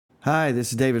Hi,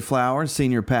 this is David Flowers,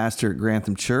 Senior Pastor at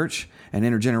Grantham Church, an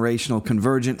intergenerational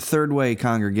convergent third way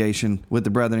congregation with the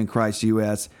Brethren in Christ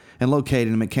U.S. and located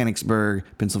in Mechanicsburg,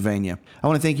 Pennsylvania. I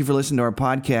want to thank you for listening to our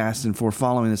podcast and for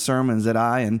following the sermons that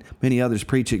I and many others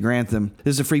preach at Grantham.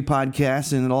 This is a free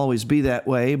podcast and it'll always be that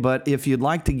way, but if you'd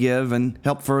like to give and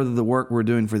help further the work we're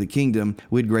doing for the kingdom,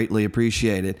 we'd greatly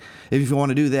appreciate it. If you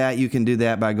want to do that, you can do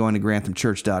that by going to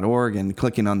granthamchurch.org and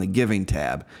clicking on the Giving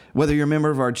tab. Whether you're a member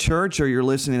of our church or you're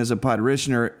listening as a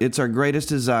parishioner, it's our greatest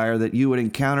desire that you would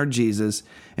encounter Jesus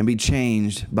and be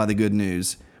changed by the good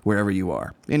news wherever you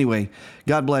are. Anyway,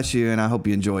 God bless you, and I hope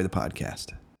you enjoy the podcast.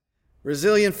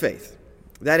 Resilient Faith.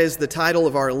 That is the title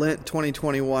of our Lent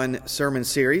 2021 sermon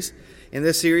series. In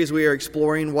this series, we are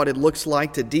exploring what it looks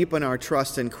like to deepen our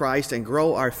trust in Christ and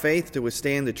grow our faith to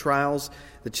withstand the trials,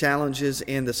 the challenges,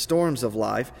 and the storms of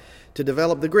life, to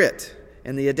develop the grit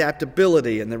and the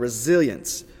adaptability and the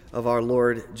resilience of our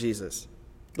Lord Jesus.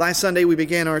 Last Sunday, we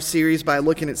began our series by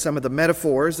looking at some of the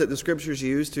metaphors that the Scriptures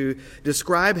use to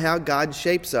describe how God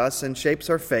shapes us and shapes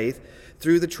our faith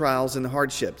through the trials and the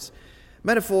hardships.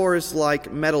 Metaphors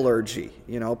like metallurgy,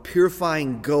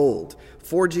 purifying gold,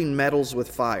 forging metals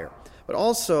with fire, but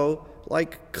also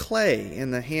like clay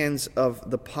in the hands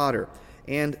of the potter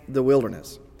and the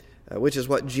wilderness, which is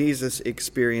what Jesus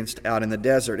experienced out in the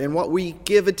desert and what we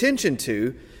give attention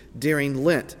to during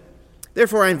Lent.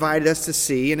 Therefore, I invited us to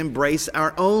see and embrace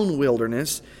our own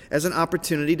wilderness as an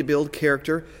opportunity to build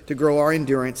character, to grow our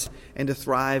endurance, and to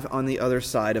thrive on the other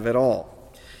side of it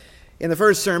all. In the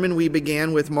first sermon, we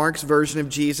began with Mark's version of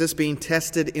Jesus being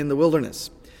tested in the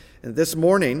wilderness. And this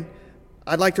morning,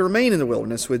 I'd like to remain in the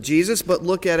wilderness with Jesus, but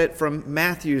look at it from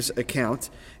Matthew's account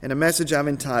in a message I've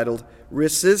entitled,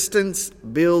 Resistance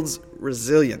Builds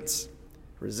Resilience.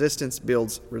 Resistance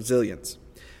Builds Resilience.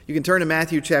 You can turn to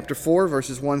Matthew chapter 4,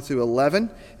 verses 1 through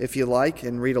 11, if you like,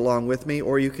 and read along with me,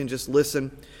 or you can just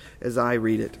listen as I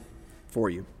read it for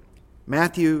you.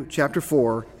 Matthew chapter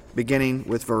 4, beginning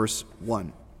with verse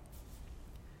 1.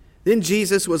 Then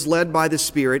Jesus was led by the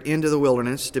Spirit into the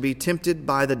wilderness to be tempted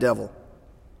by the devil.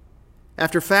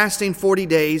 After fasting 40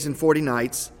 days and 40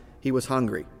 nights, he was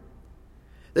hungry.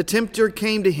 The tempter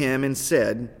came to him and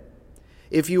said,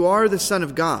 "If you are the Son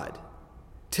of God,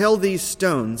 tell these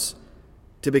stones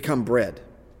to become bread."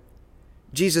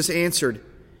 Jesus answered,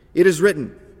 "It is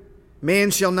written, man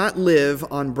shall not live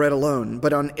on bread alone,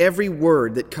 but on every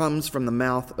word that comes from the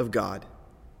mouth of God."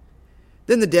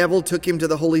 Then the devil took him to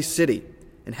the holy city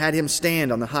and had him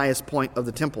stand on the highest point of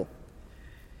the temple.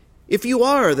 "If you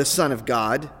are the Son of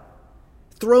God,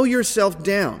 throw yourself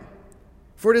down,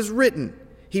 for it is written,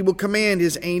 he will command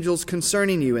his angels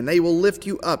concerning you, and they will lift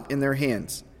you up in their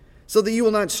hands, so that you will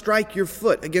not strike your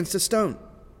foot against a stone."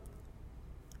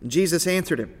 Jesus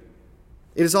answered him,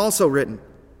 "It is also written,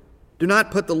 do not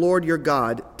put the Lord your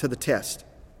God to the test."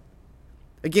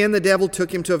 Again, the devil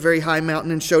took him to a very high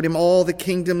mountain and showed him all the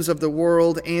kingdoms of the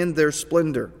world and their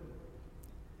splendor.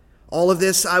 "All of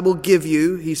this I will give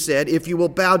you," he said, "if you will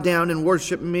bow down and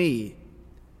worship me."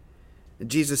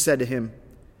 And Jesus said to him,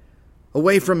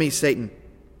 "Away from me, Satan,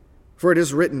 for it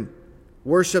is written,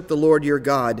 worship the Lord your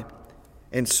God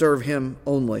and serve him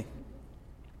only."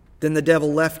 Then the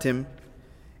devil left him,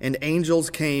 and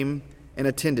angels came and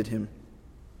attended him.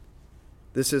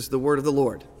 This is the word of the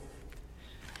Lord.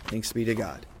 Thanks be to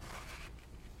God.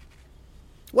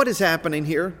 What is happening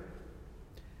here?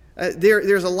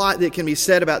 There's a lot that can be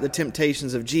said about the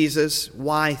temptations of Jesus.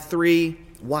 Why three?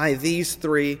 Why these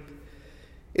three?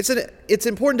 It's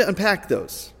important to unpack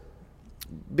those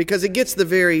because it gets the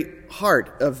very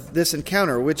heart of this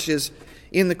encounter, which is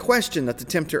in the question that the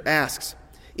tempter asks,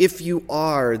 if you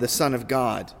are the Son of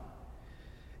God.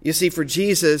 You see, for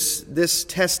Jesus, this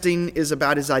testing is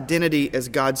about his identity as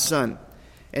God's Son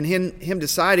and him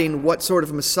deciding what sort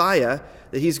of Messiah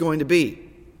that he's going to be.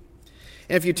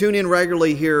 And if you tune in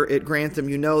regularly here at Grantham,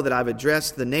 you know that I've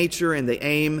addressed the nature and the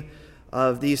aim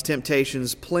of these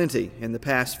temptations plenty in the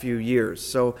past few years.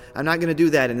 So I'm not going to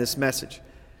do that in this message.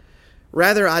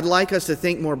 Rather, I'd like us to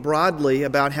think more broadly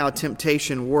about how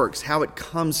temptation works, how it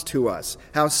comes to us,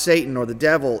 how Satan or the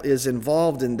devil is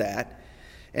involved in that,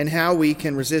 and how we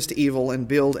can resist evil and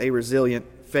build a resilient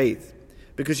faith.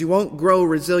 Because you won't grow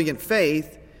resilient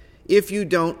faith if you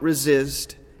don't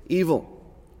resist evil.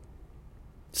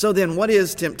 So then, what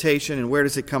is temptation and where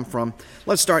does it come from?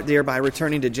 Let's start there by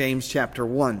returning to James chapter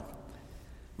 1,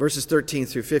 verses 13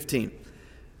 through 15.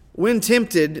 When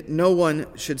tempted, no one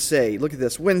should say, look at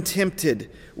this, when tempted,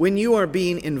 when you are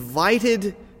being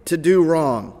invited to do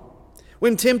wrong.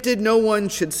 When tempted, no one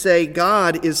should say,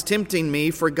 God is tempting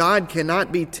me, for God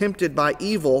cannot be tempted by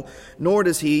evil, nor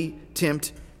does he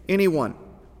tempt anyone.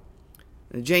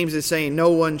 James is saying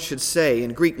no one should say,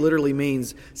 and Greek literally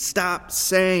means stop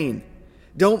saying.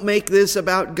 Don't make this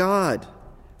about God.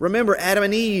 Remember, Adam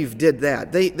and Eve did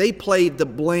that. They played the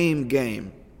blame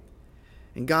game.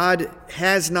 And God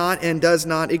has not and does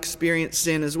not experience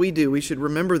sin as we do. We should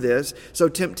remember this. So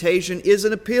temptation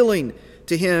isn't appealing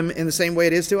to Him in the same way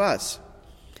it is to us.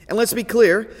 And let's be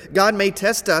clear, God may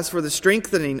test us for the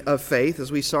strengthening of faith,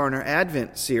 as we saw in our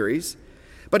Advent series,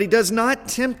 but He does not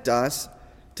tempt us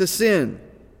to sin.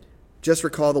 Just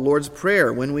recall the Lord's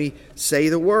Prayer when we say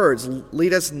the words,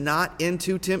 lead us not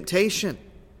into temptation,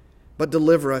 but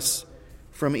deliver us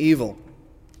from evil.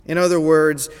 In other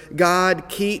words, God,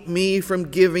 keep me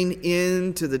from giving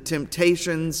in to the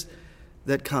temptations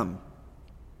that come.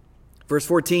 Verse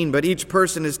 14, but each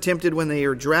person is tempted when they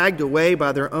are dragged away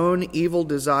by their own evil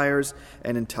desires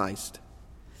and enticed.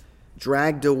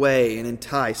 Dragged away and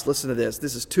enticed. Listen to this.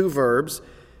 This is two verbs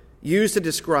used to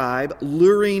describe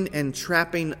luring and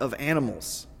trapping of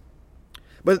animals.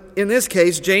 But in this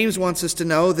case, James wants us to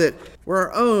know that we're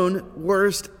our own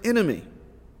worst enemy.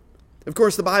 Of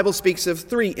course, the Bible speaks of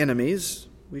three enemies.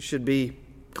 We should be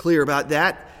clear about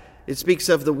that. It speaks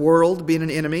of the world being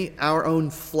an enemy, our own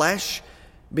flesh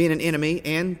being an enemy,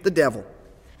 and the devil.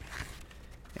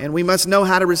 And we must know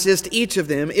how to resist each of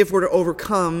them if we're to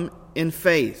overcome in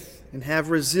faith and have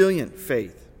resilient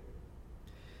faith.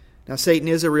 Now, Satan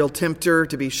is a real tempter,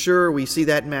 to be sure. We see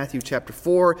that in Matthew chapter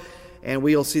 4, and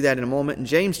we'll see that in a moment in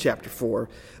James chapter 4.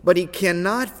 But he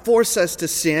cannot force us to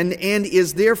sin and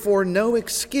is therefore no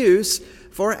excuse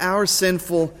for our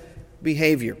sinful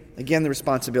behavior. Again, the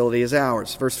responsibility is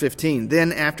ours. Verse 15,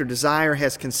 then after desire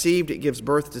has conceived, it gives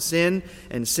birth to sin,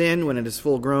 and sin, when it is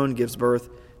full grown, gives birth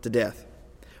to death.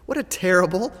 What a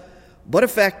terrible but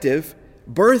effective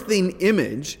birthing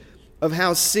image of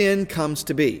how sin comes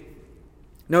to be.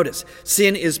 Notice,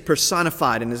 sin is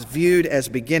personified and is viewed as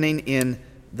beginning in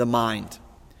the mind,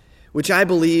 which I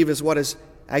believe is what is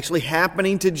actually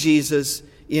happening to Jesus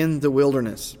in the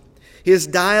wilderness. His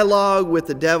dialogue with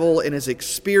the devil and his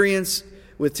experience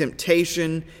with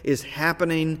temptation is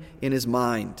happening in his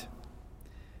mind.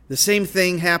 The same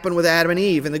thing happened with Adam and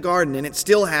Eve in the garden, and it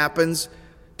still happens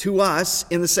to us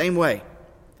in the same way.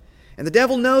 And the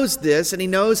devil knows this, and he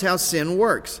knows how sin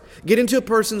works. Get into a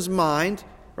person's mind,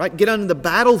 right? Get on the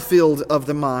battlefield of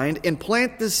the mind and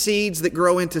plant the seeds that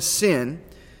grow into sin.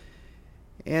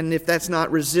 And if that's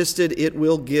not resisted, it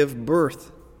will give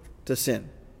birth to sin.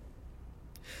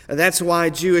 And that's why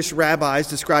Jewish rabbis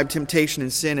describe temptation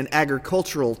and sin in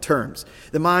agricultural terms.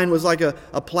 The mind was like a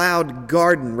plowed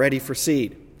garden ready for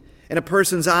seed. And a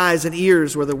person's eyes and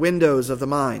ears were the windows of the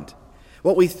mind.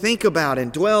 What we think about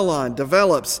and dwell on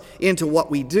develops into what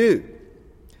we do.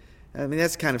 I mean,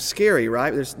 that's kind of scary,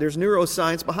 right? There's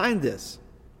neuroscience behind this.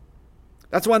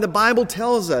 That's why the Bible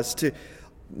tells us to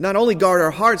not only guard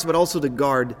our hearts, but also to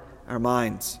guard our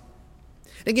minds.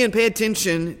 Again, pay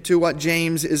attention to what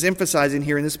James is emphasizing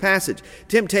here in this passage.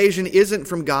 Temptation isn't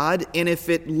from God, and if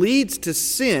it leads to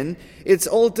sin, it's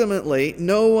ultimately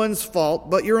no one's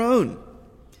fault but your own.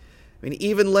 I mean,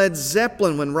 even Led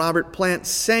Zeppelin, when Robert Plant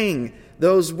sang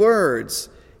those words,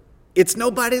 it's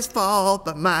nobody's fault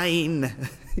but mine.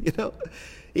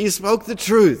 He spoke the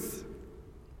truth.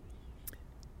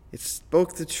 It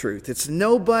spoke the truth. It's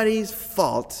nobody's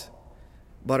fault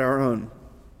but our own.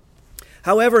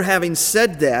 However, having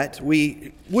said that,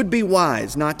 we would be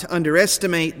wise not to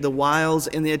underestimate the wiles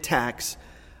and the attacks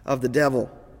of the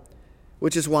devil,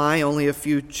 which is why only a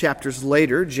few chapters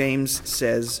later, James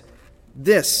says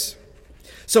this,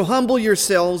 so humble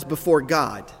yourselves before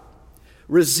God,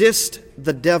 resist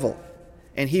the devil,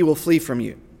 and he will flee from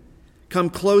you. Come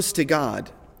close to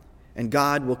God, and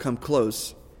God will come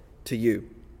close to you.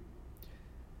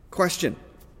 Question: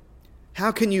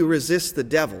 how can you resist the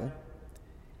devil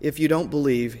if you don't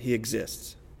believe he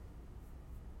exists?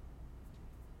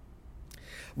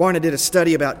 Barna did a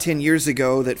study about 10 years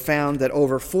ago that found that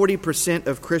over 40%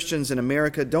 of Christians in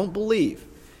America don't believe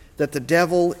that the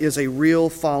devil is a real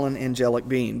fallen angelic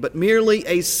being, but merely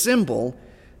a symbol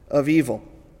of evil.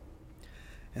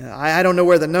 I don't know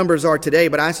where the numbers are today,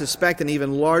 but I suspect an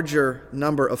even larger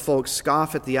number of folks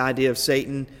scoff at the idea of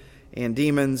Satan and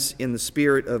demons in the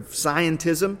spirit of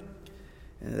scientism.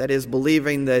 That is,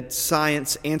 believing that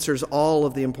science answers all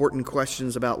of the important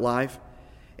questions about life,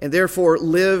 and therefore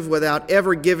live without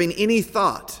ever giving any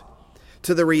thought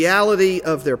to the reality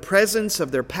of their presence,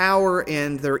 of their power,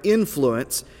 and their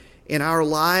influence in our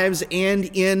lives and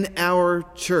in our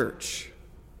church.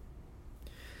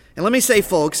 And let me say,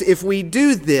 folks, if we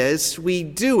do this, we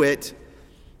do it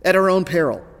at our own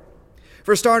peril.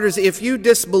 For starters, if you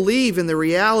disbelieve in the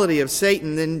reality of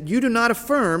Satan, then you do not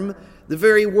affirm the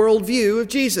very worldview of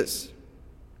Jesus.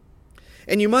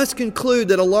 And you must conclude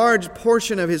that a large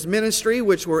portion of his ministry,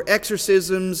 which were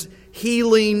exorcisms,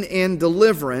 healing, and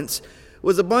deliverance,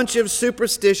 was a bunch of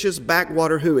superstitious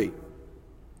backwater hooey.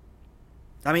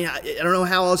 I mean, I don't know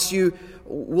how else you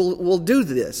will do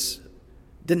this.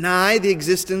 Deny the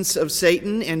existence of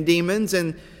Satan and demons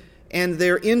and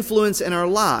their influence in our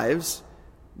lives,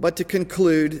 but to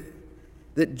conclude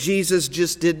that Jesus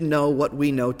just didn't know what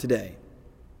we know today.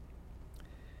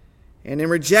 And in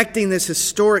rejecting this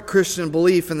historic Christian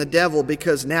belief in the devil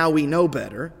because now we know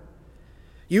better,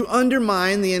 you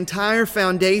undermine the entire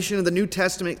foundation of the New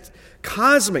Testament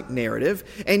cosmic narrative,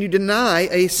 and you deny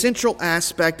a central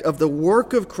aspect of the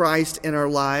work of Christ in our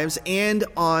lives and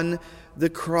on the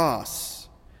cross,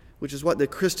 which is what the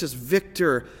Christus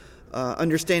Victor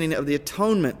understanding of the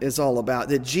atonement is all about,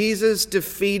 that Jesus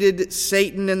defeated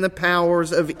Satan and the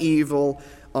powers of evil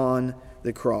on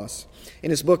the cross.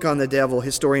 In his book on the devil,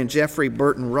 historian Jeffrey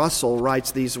Burton Russell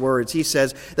writes these words. He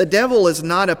says, "The devil is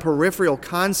not a peripheral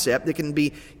concept that can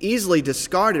be easily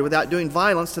discarded without doing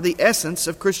violence to the essence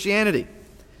of Christianity.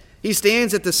 He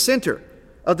stands at the center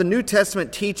of the New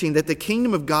Testament teaching that the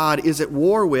kingdom of God is at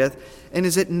war with and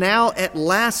is now at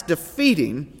last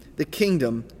defeating the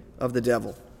kingdom of the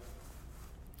devil."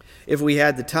 If we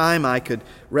had the time, I could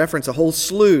reference a whole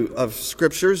slew of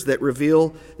scriptures that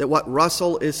reveal that what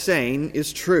Russell is saying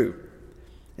is true.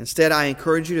 Instead, I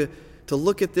encourage you to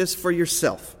look at this for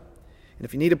yourself. And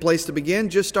if you need a place to begin,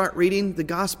 just start reading the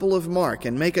Gospel of Mark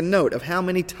and make a note of how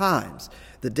many times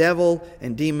the devil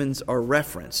and demons are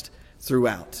referenced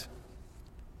throughout.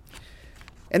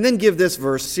 And then give this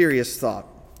verse serious thought.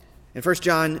 In 1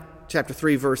 John chapter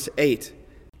 3, verse 8,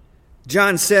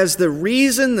 John says, "The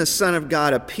reason the Son of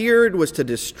God appeared was to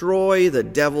destroy the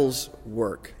devil's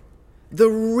work." The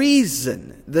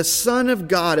reason the Son of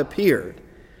God appeared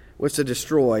was to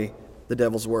destroy the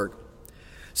devil's work.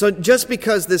 So just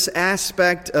because this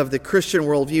aspect of the Christian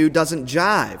worldview doesn't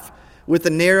jive with the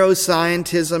narrow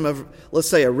scientism of, let's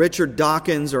say, a Richard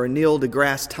Dawkins or a Neil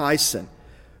deGrasse Tyson,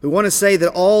 who want to say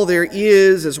that all there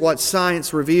is what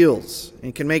science reveals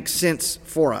and can make sense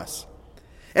for us,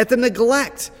 at the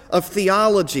neglect of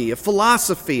theology, of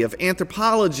philosophy, of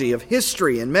anthropology, of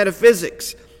history and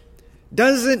metaphysics,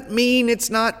 doesn't mean it's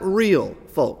not real,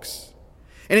 folks.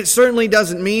 And it certainly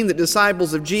doesn't mean that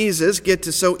disciples of Jesus get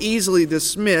to so easily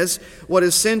dismiss what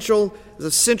is the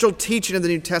central teaching of the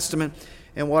New Testament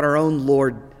and what our own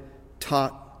Lord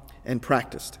taught and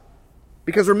practiced.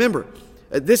 Because remember,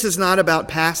 this is not about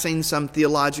passing some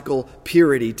theological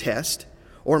purity test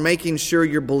or making sure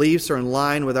your beliefs are in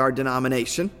line with our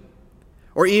denomination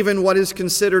or even what is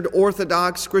considered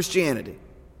Orthodox Christianity.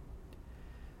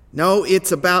 No,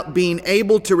 it's about being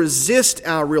able to resist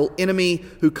our real enemy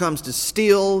who comes to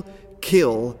steal,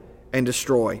 kill, and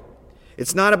destroy.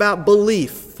 It's not about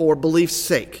belief for belief's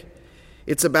sake.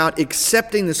 It's about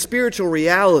accepting the spiritual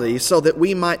reality so that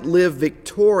we might live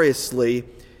victoriously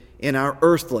in our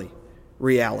earthly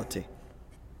reality.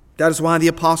 That is why the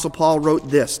Apostle Paul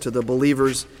wrote this to the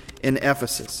believers in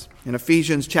Ephesus. In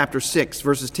Ephesians chapter 6,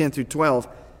 verses 10 through 12,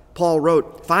 Paul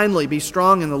wrote, "Finally, be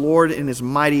strong in the Lord and His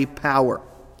mighty power.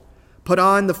 Put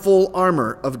on the full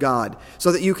armor of God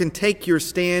so that you can take your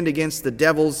stand against the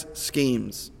devil's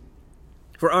schemes.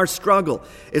 For our struggle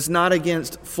is not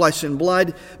against flesh and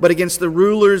blood, but against the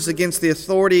rulers, against the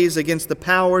authorities, against the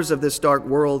powers of this dark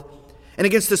world, and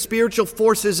against the spiritual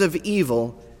forces of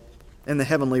evil in the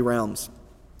heavenly realms."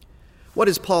 What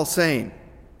is Paul saying?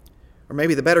 Or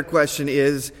maybe the better question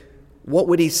is, what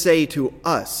would he say to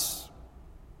us?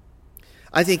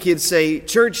 I think he'd say,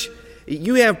 "Church,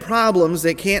 you have problems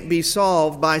that can't be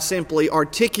solved by simply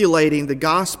articulating the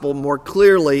gospel more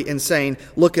clearly and saying,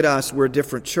 'Look at us, we're a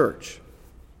different church.'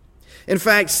 In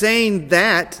fact, saying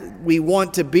that we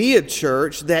want to be a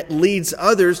church that leads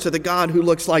others to the God who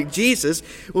looks like Jesus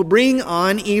will bring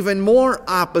on even more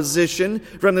opposition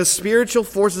from the spiritual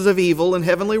forces of evil in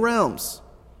heavenly realms.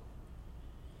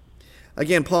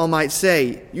 Again, Paul might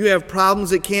say, you have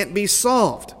problems that can't be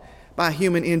solved by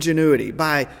human ingenuity,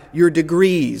 by your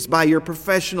degrees, by your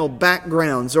professional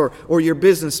backgrounds, or your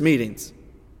business meetings.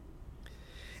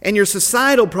 And your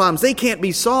societal problems, they can't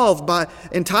be solved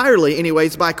entirely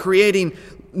by creating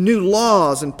new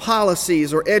laws and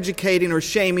policies or educating or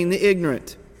shaming the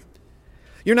ignorant.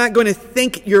 You're not going to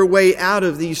think your way out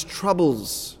of these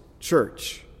troubles,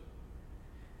 church.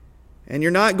 And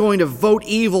you're not going to vote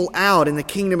evil out and the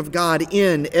kingdom of God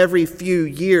in every few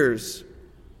years.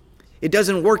 It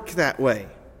doesn't work that way.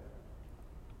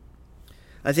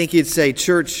 I think he'd say,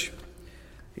 church,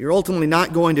 you're ultimately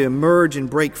not going to emerge and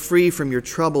break free from your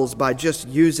troubles by just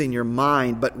using your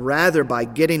mind, but rather by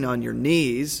getting on your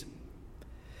knees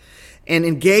and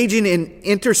engaging in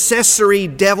intercessory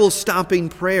devil-stomping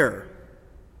prayer.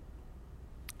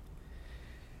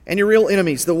 And your real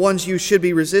enemies, the ones you should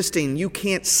be resisting, you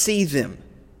can't see them.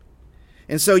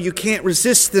 And so you can't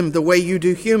resist them the way you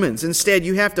do humans. Instead,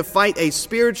 you have to fight a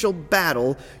spiritual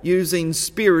battle using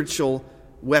spiritual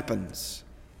weapons.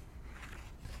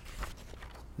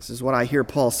 This is what I hear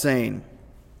Paul saying.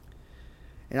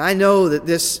 And I know that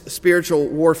this spiritual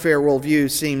warfare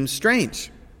worldview seems strange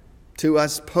to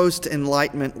us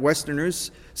post-Enlightenment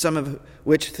Westerners, some of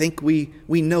which think we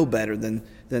know better than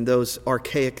those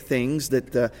archaic things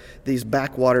that these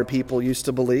backwater people used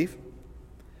to believe.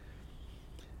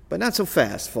 But not so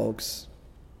fast, folks.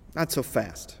 Not so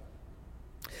fast.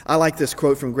 I like this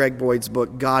quote from Greg Boyd's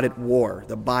book, God at War,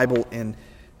 the Bible and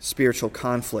Spiritual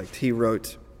Conflict. He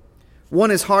wrote, "One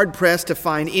is hard-pressed to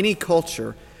find any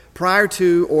culture prior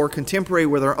to or contemporary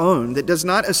with our own that does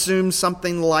not assume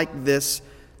something like this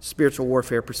spiritual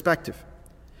warfare perspective.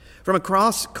 From a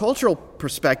cross-cultural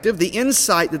perspective, the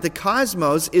insight that the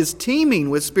cosmos is teeming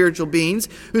with spiritual beings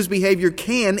whose behavior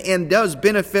can and does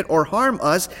benefit or harm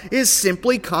us is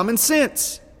simply common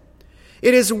sense.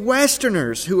 It is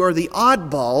Westerners who are the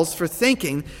oddballs for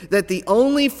thinking that the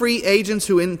only free agents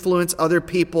who influence other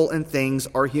people and things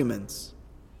are humans."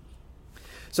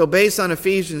 So based on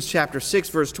Ephesians chapter 6,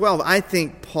 verse 12, I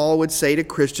think Paul would say to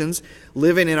Christians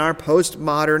living in our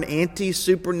postmodern,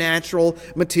 anti-supernatural,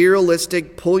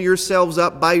 materialistic, pull yourselves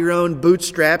up by your own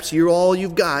bootstraps, you're all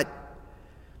you've got.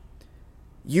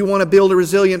 You want to build a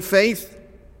resilient faith?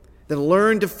 Then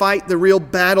learn to fight the real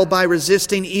battle by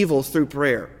resisting evils through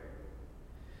prayer.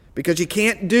 Because you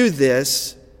can't do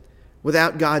this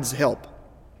without God's help.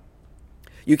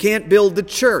 You can't build the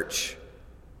church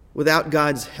without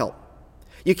God's help.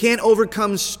 You can't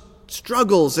overcome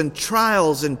struggles and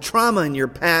trials and trauma in your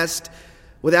past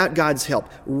without God's help.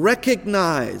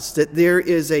 Recognize that there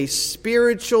is a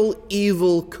spiritual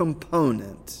evil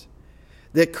component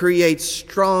that creates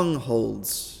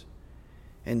strongholds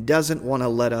and doesn't want to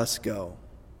let us go.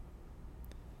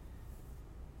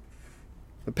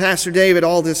 But Pastor David,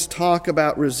 all this talk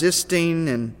about resisting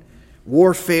and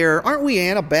warfare, aren't we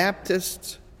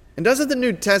Anabaptists? And doesn't the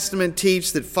New Testament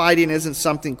teach that fighting isn't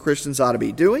something Christians ought to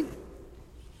be doing?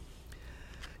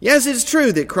 Yes, it's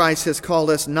true that Christ has called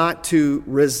us not to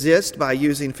resist by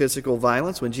using physical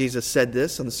violence. When Jesus said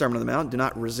this on the Sermon on the Mount, do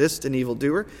not resist an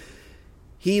evildoer,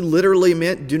 he literally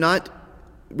meant do not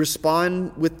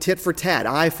respond with tit for tat,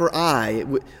 eye for eye.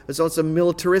 So it's a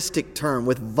militaristic term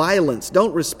with violence.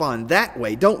 Don't respond that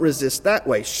way. Don't resist that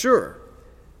way. Sure.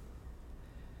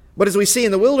 But as we see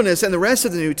in the wilderness and the rest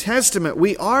of the New Testament,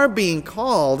 we are being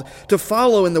called to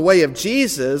follow in the way of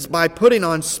Jesus by putting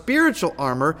on spiritual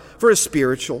armor for a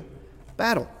spiritual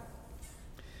battle.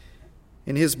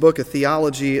 In his book, A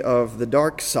Theology of the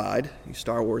Dark Side, you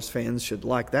Star Wars fans should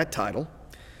like that title,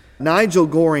 Nigel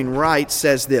Goring Wright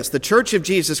says this: "The Church of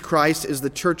Jesus Christ is the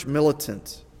church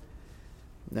militant."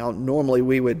 Now, normally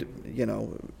we would,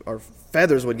 our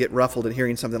feathers would get ruffled at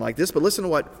hearing something like this, but listen to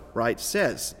what Wright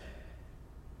says.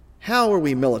 How are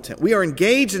we militant? We are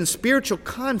engaged in spiritual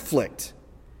conflict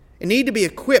and need to be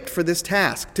equipped for this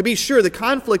task. To be sure, the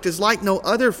conflict is like no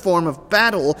other form of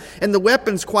battle, and the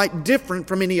weapons quite different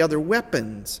from any other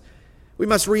weapons. We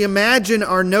must reimagine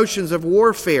our notions of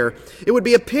warfare. It would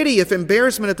be a pity if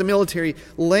embarrassment at the military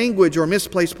language or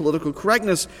misplaced political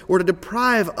correctness were to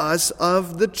deprive us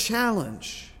of the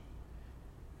challenge.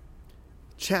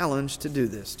 Challenge to do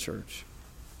this, church.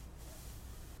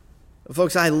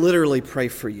 Folks, I literally pray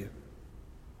for you.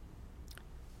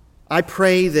 I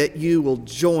pray that you will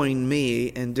join me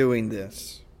in doing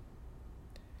this.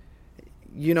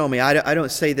 You know me, I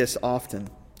don't say this often,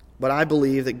 but I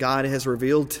believe that God has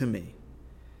revealed to me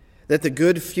that the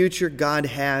good future God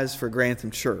has for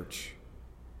Grantham Church,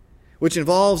 which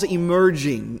involves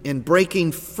emerging and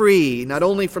breaking free not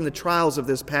only from the trials of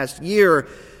this past year,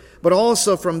 but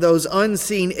also from those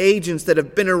unseen agents that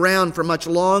have been around for much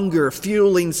longer,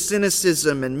 fueling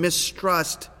cynicism and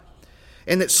mistrust,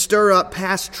 and that stir up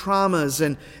past traumas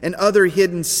and other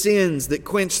hidden sins that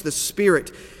quench the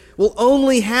spirit, will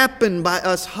only happen by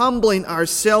us humbling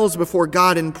ourselves before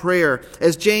God in prayer,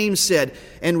 as James said,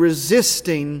 and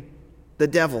resisting the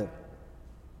devil.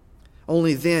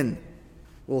 Only then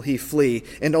will he flee,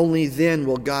 and only then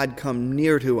will God come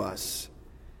near to us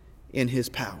in his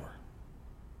power.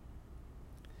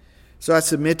 So I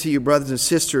submit to you, brothers and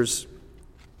sisters,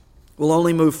 we'll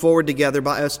only move forward together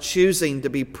by us choosing to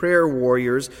be prayer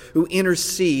warriors who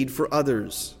intercede for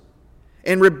others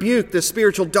and rebuke the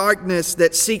spiritual darkness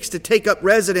that seeks to take up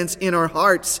residence in our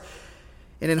hearts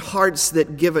and in hearts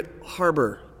that give it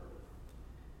harbor.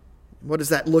 What does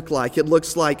that look like? It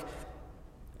looks like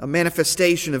a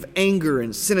manifestation of anger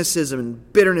and cynicism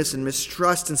and bitterness and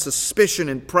mistrust and suspicion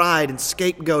and pride and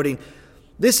scapegoating.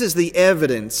 This is the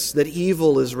evidence that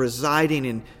evil is residing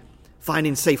and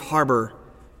finding safe harbor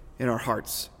in our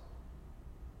hearts.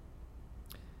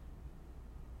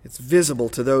 It's visible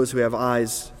to those who have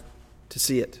eyes to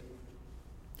see it.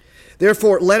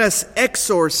 Therefore, let us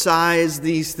exorcise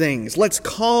these things. Let's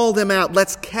call them out.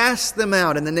 Let's cast them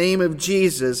out in the name of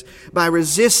Jesus by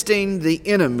resisting the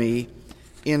enemy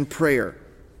in prayer.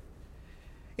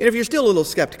 And if you're still a little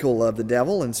skeptical of the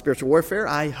devil and spiritual warfare,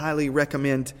 I highly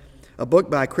recommend a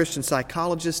book by a Christian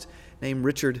psychologist named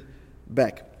Richard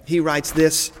Beck. He writes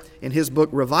this in his book,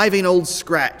 Reviving Old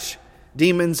Scratch,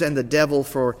 Demons and the Devil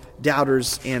for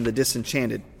Doubters and the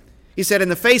Disenchanted. He said, in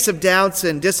the face of doubts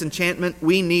and disenchantment,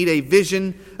 we need a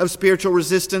vision of spiritual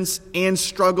resistance and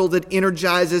struggle that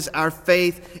energizes our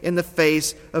faith in the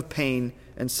face of pain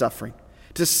and suffering.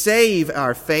 To save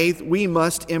our faith, we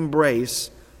must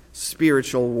embrace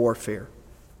spiritual warfare.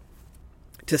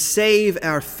 To save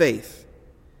our faith,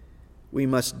 we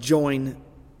must join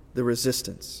the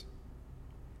resistance.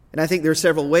 And I think there are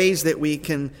several ways that we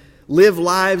can live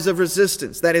lives of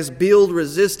resistance. That is, build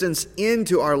resistance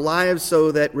into our lives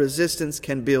so that resistance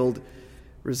can build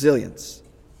resilience.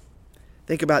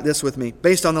 Think about this with me.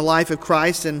 Based on the life of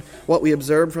Christ and what we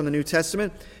observed from the New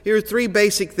Testament, here are three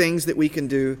basic things that we can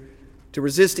do to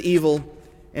resist evil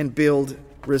and build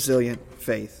resilient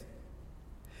faith.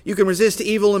 You can resist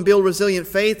evil and build resilient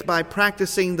faith by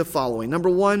practicing the following. Number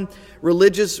one,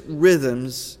 religious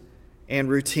rhythms and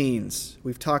routines.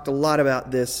 We've talked a lot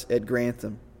about this at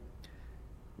Grantham.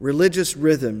 Religious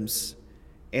rhythms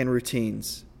and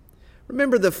routines.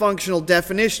 Remember the functional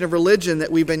definition of religion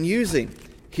that we've been using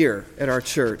here at our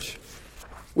church.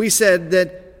 We said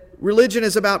that religion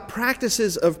is about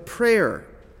practices of prayer,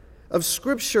 of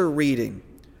scripture reading,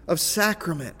 of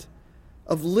sacrament,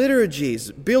 of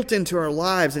liturgies built into our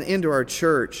lives and into our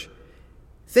church.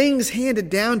 Things handed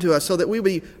down to us so that we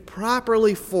be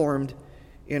properly formed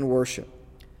in worship.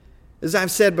 As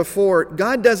I've said before,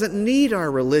 God doesn't need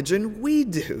our religion. We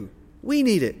do. We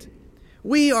need it.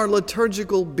 We are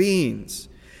liturgical beings.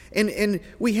 And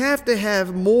we have to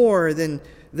have more than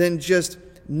just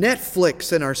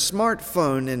Netflix and our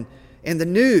smartphone and the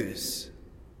news.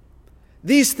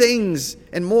 These things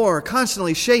and more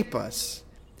constantly shape us.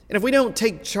 And if we don't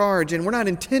take charge and we're not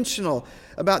intentional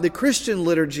about the Christian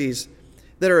liturgies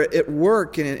that are at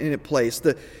work and in place,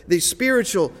 the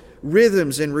spiritual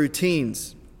rhythms and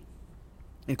routines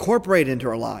incorporate into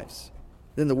our lives,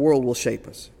 then the world will shape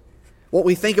us. What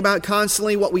we think about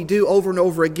constantly, what we do over and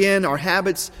over again, our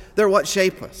habits, they're what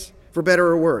shape us, for better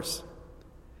or worse.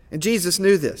 And Jesus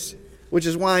knew this, which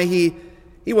is why he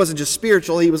wasn't just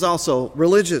spiritual, he was also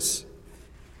religious.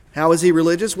 How is he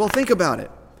religious? Well, think about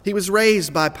it. He was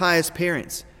raised by pious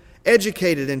parents,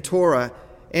 educated in Torah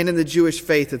and in the Jewish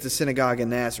faith at the synagogue in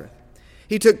Nazareth.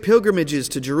 He took pilgrimages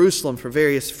to Jerusalem for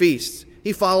various feasts.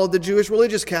 He followed the Jewish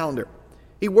religious calendar.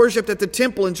 He worshiped at the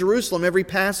temple in Jerusalem every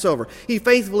Passover. He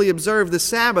faithfully observed the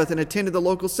Sabbath and attended the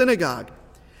local synagogue.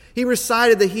 He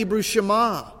recited the Hebrew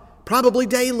Shema, probably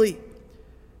daily.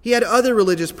 He had other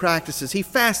religious practices. He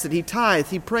fasted, he tithed,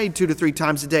 he prayed 2 to 3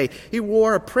 times a day. He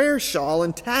wore a prayer shawl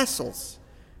and tassels,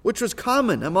 which was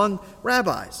common among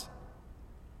rabbis.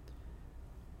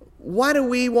 Why do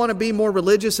we want to be more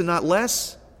religious and not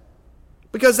less?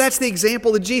 Because that's the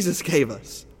example that Jesus gave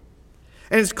us.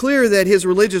 And it's clear that his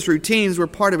religious routines were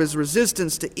part of his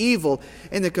resistance to evil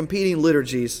and the competing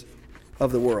liturgies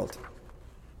of the world.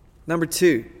 Number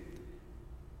 2,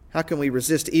 how can we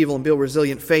resist evil and build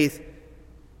resilient faith?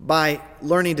 By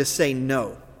learning to say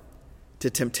no to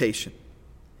temptation.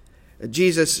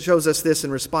 Jesus shows us this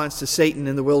in response to Satan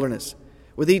in the wilderness.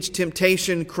 With each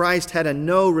temptation, Christ had a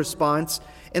no response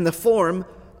in the form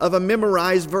of a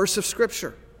memorized verse of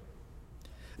Scripture.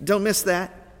 Don't miss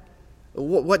that.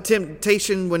 When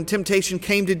temptation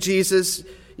came to Jesus,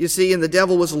 you see, and the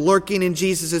devil was lurking in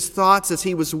Jesus' thoughts as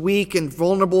he was weak and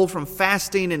vulnerable from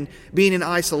fasting and being in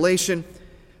isolation.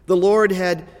 The Lord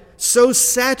had so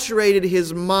saturated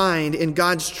his mind in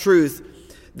God's truth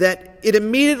that it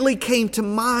immediately came to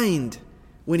mind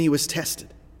when he was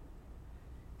tested.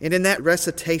 And in that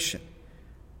recitation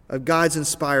of God's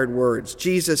inspired words,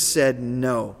 Jesus said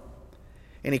no.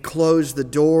 And he closed the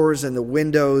doors and the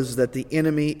windows that the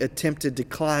enemy attempted to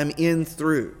climb in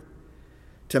through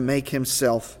to make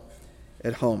himself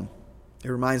at home. It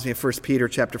reminds me of 1 Peter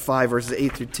chapter 5, verses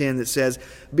 8 through 10 that says,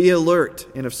 "Be alert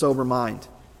and of sober mind.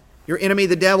 Your enemy,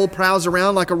 the devil, prowls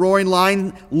around like a roaring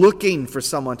lion looking for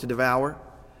someone to devour.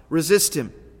 Resist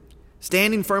him,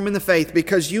 standing firm in the faith,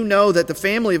 because you know that the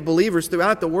family of believers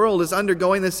throughout the world is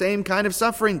undergoing the same kind of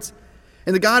sufferings.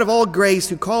 And the God of all grace,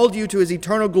 who called you to his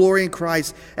eternal glory in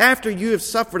Christ, after you have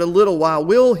suffered a little while,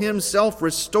 will himself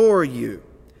restore you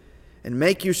and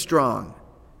make you strong,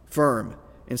 firm,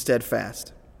 and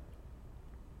steadfast.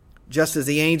 Just as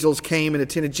the angels came and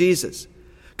attended Jesus,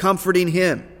 comforting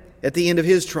him at the end of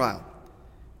his trial,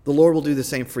 the Lord will do the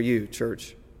same for you,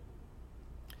 church.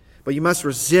 But you must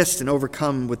resist and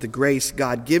overcome with the grace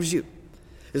God gives you.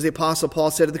 As the Apostle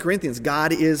Paul said to the Corinthians,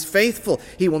 God is faithful.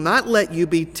 He will not let you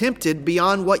be tempted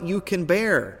beyond what you can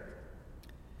bear.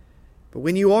 But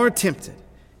when you are tempted,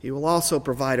 he will also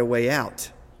provide a way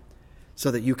out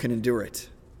so that you can endure it.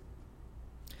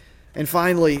 And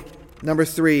finally, number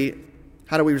 3,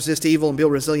 how do we resist evil and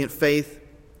build resilient faith?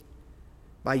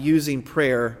 By using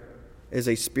prayer as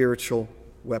a spiritual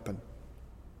weapon.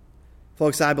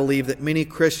 Folks, I believe that many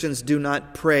Christians do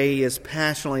not pray as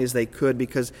passionately as they could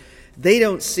because they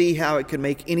don't see how it could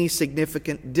make any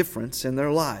significant difference in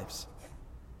their lives.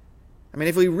 I mean,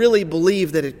 if we really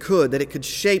believed that it could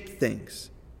shape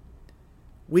things,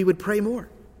 we would pray more.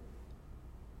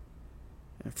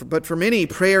 But for many,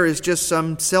 prayer is just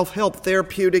some self-help,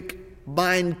 therapeutic,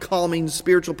 mind-calming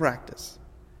spiritual practice.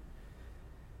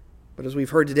 But as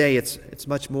we've heard today, it's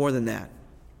much more than that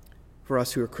for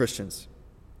us who are Christians.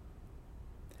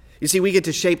 You see, we get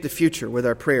to shape the future with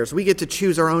our prayers. We get to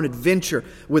choose our own adventure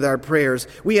with our prayers.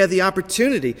 We have the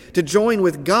opportunity to join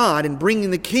with God in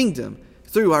bringing the kingdom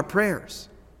through our prayers.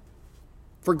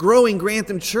 For growing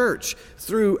Grantham Church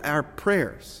through our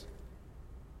prayers.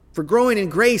 For growing in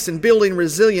grace and building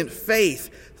resilient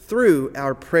faith through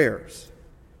our prayers.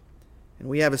 And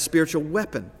we have a spiritual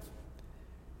weapon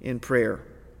in prayer.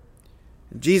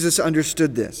 And Jesus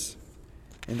understood this.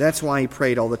 And that's why he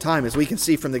prayed all the time. As we can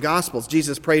see from the Gospels,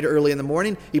 Jesus prayed early in the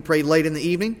morning. He prayed late in the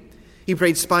evening. He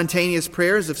prayed spontaneous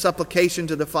prayers of supplication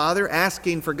to the Father,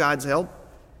 asking for God's help.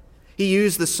 He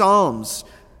used the Psalms,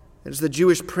 as the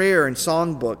Jewish prayer and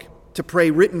songbook, to pray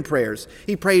written prayers.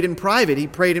 He prayed in private. He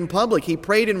prayed in public. He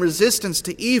prayed in resistance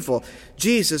to evil.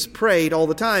 Jesus prayed all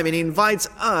the time, and he invites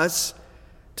us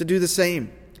to do the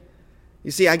same. You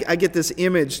see, I get this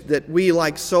image that we,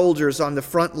 like soldiers on the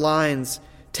front lines,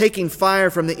 taking fire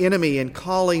from the enemy and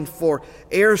calling for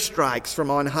airstrikes from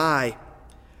on high,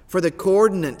 for the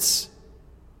coordinates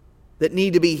that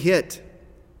need to be hit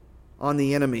on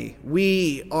the enemy.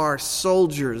 We are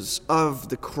soldiers of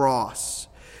the cross.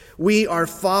 We are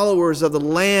followers of the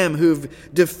Lamb who've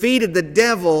defeated the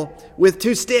devil with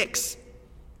 2 sticks.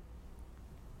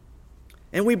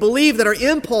 And we believe that our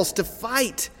impulse to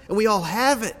fight, and we all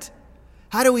have it.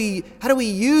 How do we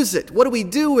use it? What do we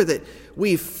do with it?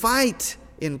 We fight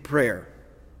in prayer.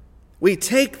 We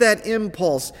take that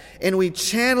impulse and we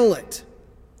channel it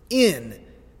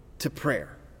into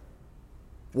prayer.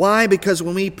 Why? Because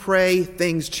when we pray,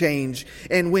 things change.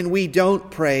 And when we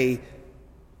don't pray,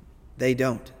 they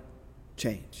don't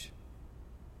change.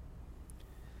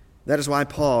 That is why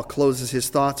Paul closes his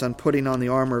thoughts on putting on the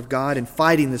armor of God and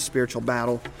fighting the spiritual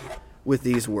battle with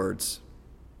these words.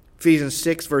 Ephesians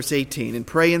 6, verse 18, and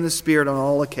pray in the Spirit on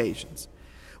all occasions,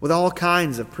 with all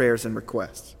kinds of prayers and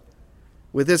requests.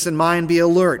 With this in mind, be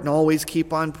alert and always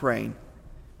keep on praying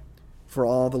for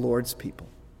all the Lord's people.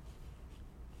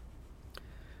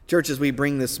 Church, as we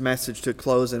bring this message to a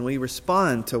close and we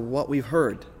respond to what we've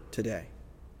heard today,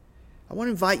 I want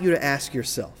to invite you to ask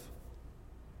yourself,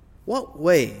 what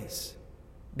ways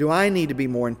do I need to be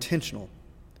more intentional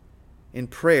in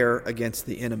prayer against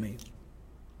the enemy?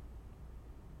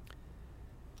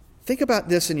 Think about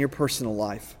this in your personal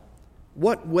life.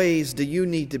 What ways do you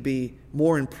need to be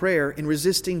more in prayer in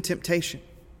resisting temptation,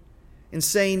 in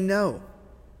saying no,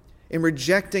 in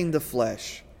rejecting the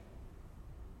flesh,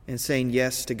 and saying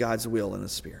yes to God's will in the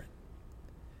Spirit?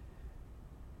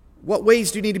 What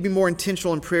ways do you need to be more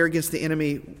intentional in prayer against the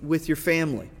enemy with your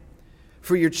family,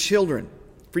 for your children,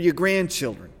 for your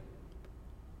grandchildren?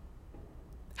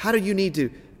 How do you need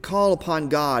to call upon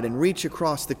God and reach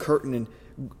across the curtain and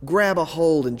grab a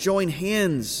hold and join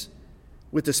hands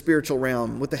with the spiritual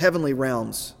realm, with the heavenly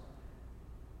realms,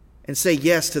 and say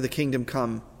yes to the kingdom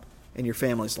come in your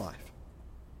family's life?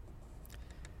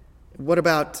 What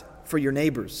about for your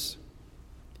neighbors?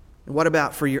 And what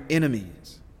about for your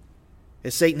enemies?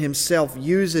 As Satan himself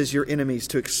uses your enemies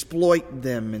to exploit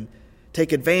them and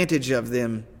take advantage of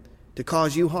them to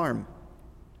cause you harm.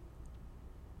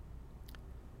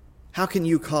 How can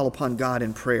you call upon God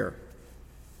in prayer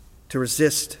to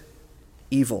resist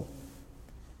evil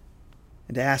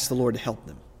and to ask the Lord to help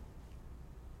them?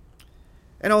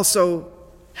 And also,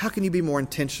 how can you be more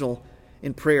intentional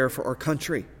in prayer for our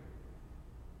country,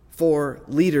 for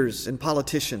leaders and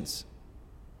politicians?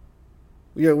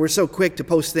 We're so quick to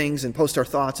post things and post our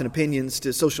thoughts and opinions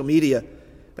to social media,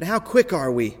 but how quick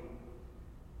are we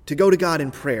to go to God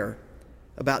in prayer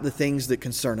about the things that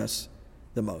concern us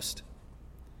the most?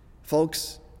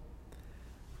 Folks,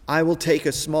 I will take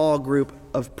a small group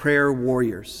of prayer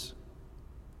warriors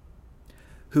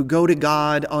who go to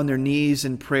God on their knees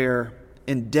in prayer,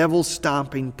 in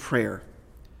devil-stomping prayer,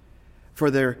 for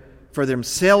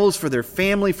themselves, for their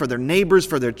family, for their neighbors,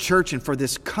 for their church, and for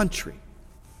this country,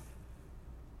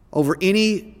 over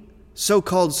any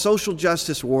so-called social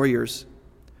justice warriors,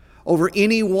 over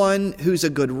anyone who's a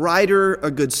good writer,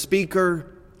 a good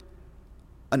speaker,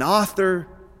 an author,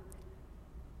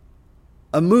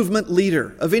 a movement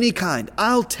leader of any kind.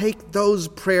 I'll take those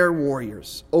prayer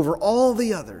warriors over all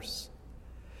the others,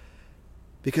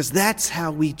 because that's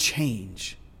how we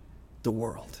change the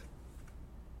world.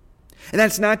 And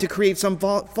that's not to create some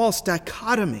false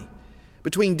dichotomy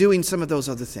between doing some of those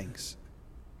other things.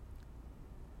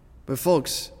 But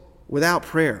folks, without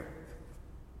prayer,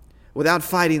 without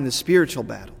fighting the spiritual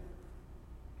battle,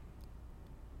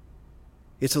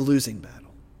 it's a losing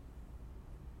battle.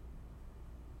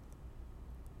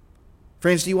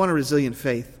 Friends, do you want a resilient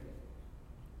faith?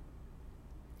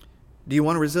 Do you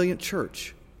want a resilient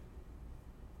church?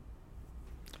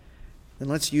 Then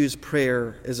let's use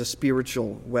prayer as a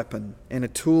spiritual weapon and a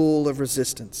tool of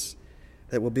resistance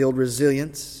that will build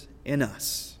resilience in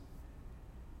us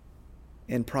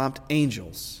and prompt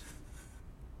angels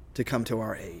to come to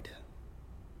our aid.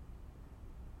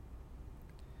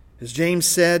 As James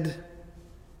said,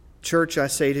 church, I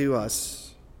say to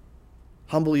us,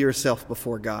 humble yourself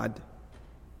before God.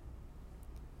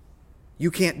 You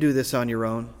can't do this on your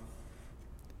own.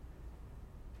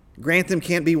 Grantham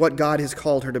can't be what God has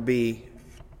called her to be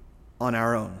on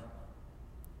our own.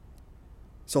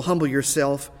 So humble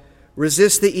yourself,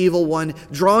 resist the evil one,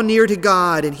 draw near to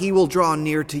God, and He will draw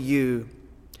near to you,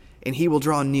 and He will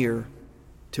draw near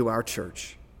to our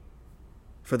church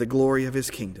for the glory of His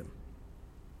kingdom.